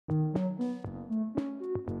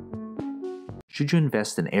Should you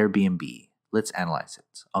invest in Airbnb? Let's analyze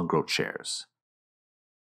it on GrowthShares.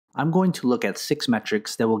 I'm going to look at 6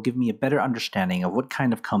 metrics that will give me a better understanding of what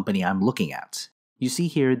kind of company I'm looking at. You see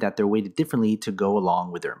here that they're weighted differently to go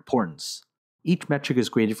along with their importance. Each metric is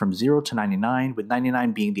graded from 0 to 99, with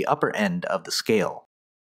 99 being the upper end of the scale.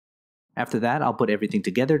 After that, I'll put everything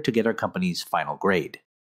together to get our company's final grade.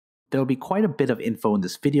 There will be quite a bit of info in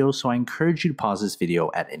this video, so I encourage you to pause this video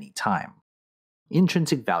at any time.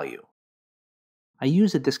 Intrinsic value. I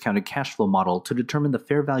use a discounted cash flow model to determine the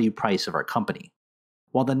fair value price of our company.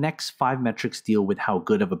 While the next 5 metrics deal with how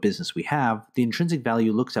good of a business we have, the intrinsic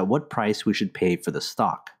value looks at what price we should pay for the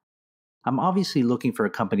stock. I'm obviously looking for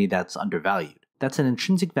a company that's undervalued. That's an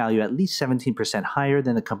intrinsic value at least 17% higher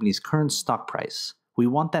than the company's current stock price. We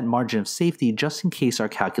want that margin of safety just in case our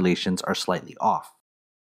calculations are slightly off.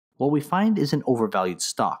 What we find is an overvalued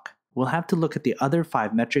stock. We'll have to look at the other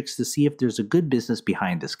 5 metrics to see if there's a good business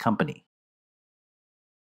behind this company.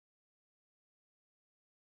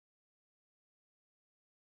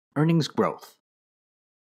 Earnings growth.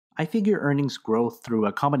 I figure earnings growth through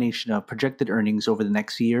a combination of projected earnings over the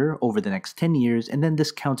next year, over the next 10 years, and then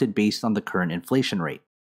discounted based on the current inflation rate.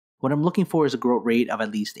 What I'm looking for is a growth rate of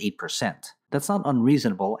at least 8%. That's not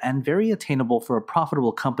unreasonable and very attainable for a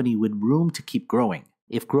profitable company with room to keep growing.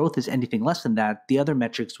 If growth is anything less than that, the other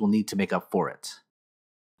metrics will need to make up for it.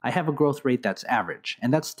 I have a growth rate that's average,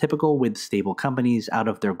 and that's typical with stable companies out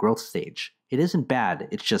of their growth stage. It isn't bad,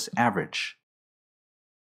 it's just average.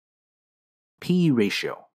 PE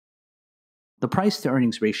ratio. The price to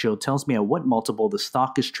earnings ratio tells me at what multiple the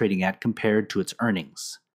stock is trading at compared to its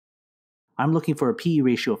earnings. I'm looking for a PE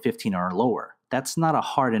ratio of 15 or lower. That's not a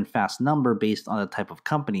hard and fast number based on the type of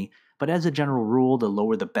company, but as a general rule, the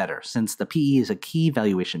lower the better, since the PE is a key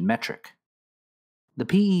valuation metric. The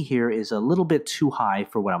PE here is a little bit too high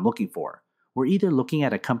for what I'm looking for. We're either looking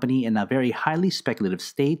at a company in a very highly speculative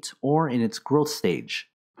state or in its growth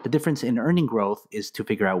stage. The difference in earning growth is to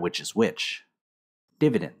figure out which is which.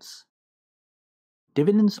 Dividends.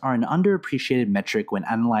 Dividends are an underappreciated metric when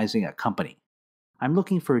analyzing a company. I'm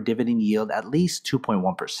looking for a dividend yield at least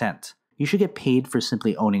 2.1%. You should get paid for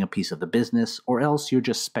simply owning a piece of the business, or else you're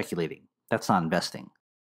just speculating. That's not investing.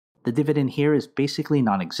 The dividend here is basically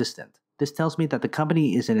non-existent. This tells me that the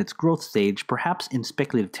company is in its growth stage, perhaps in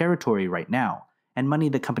speculative territory right now, and money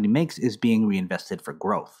the company makes is being reinvested for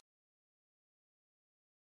growth.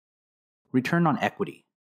 Return on equity.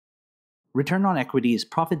 Return on equity is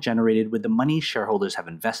profit generated with the money shareholders have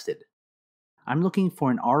invested. I'm looking for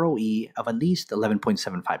an ROE of at least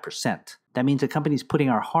 11.75%. That means the company is putting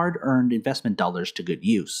our hard-earned investment dollars to good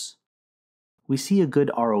use. We see a good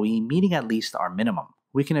ROE meeting at least our minimum.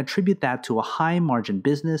 We can attribute that to a high-margin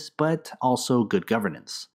business, but also good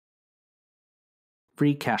governance.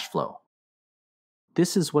 Free cash flow.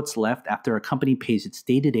 This is what's left after a company pays its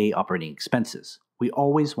day-to-day operating expenses. We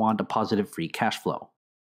always want a positive free cash flow.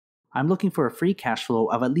 I'm looking for a free cash flow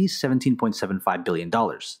of at least $17.75 billion.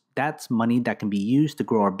 That's money that can be used to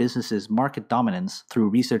grow our business's market dominance through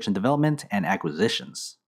research and development and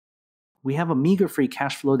acquisitions. We have a meager free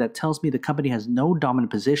cash flow that tells me the company has no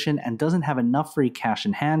dominant position and doesn't have enough free cash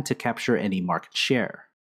in hand to capture any market share.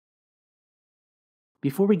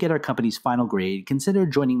 Before we get our company's final grade, consider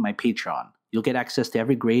joining my Patreon. You'll get access to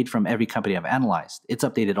every grade from every company I've analyzed. It's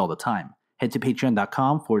updated all the time. Head to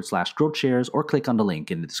patreon.com/growthshares or click on the link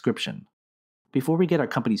in the description. Before we get our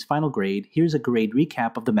company's final grade, here's a grade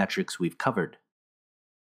recap of the metrics we've covered.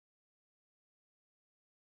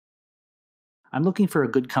 I'm looking for a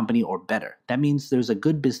good company or better. That means there's a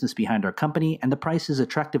good business behind our company and the price is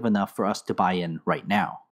attractive enough for us to buy in right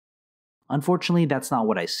now. Unfortunately, that's not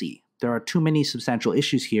what I see. There are too many substantial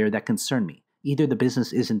issues here that concern me. Either the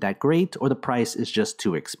business isn't that great or the price is just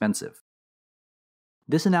too expensive.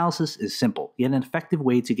 This analysis is simple, yet an effective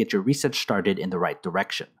way to get your research started in the right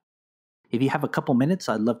direction. If you have a couple minutes,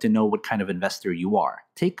 I'd love to know what kind of investor you are.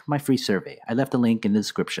 Take my free survey. I left a link in the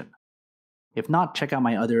description. If not, check out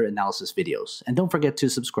my other analysis videos, and don't forget to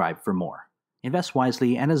subscribe for more. Invest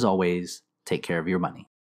wisely, and as always, take care of your money.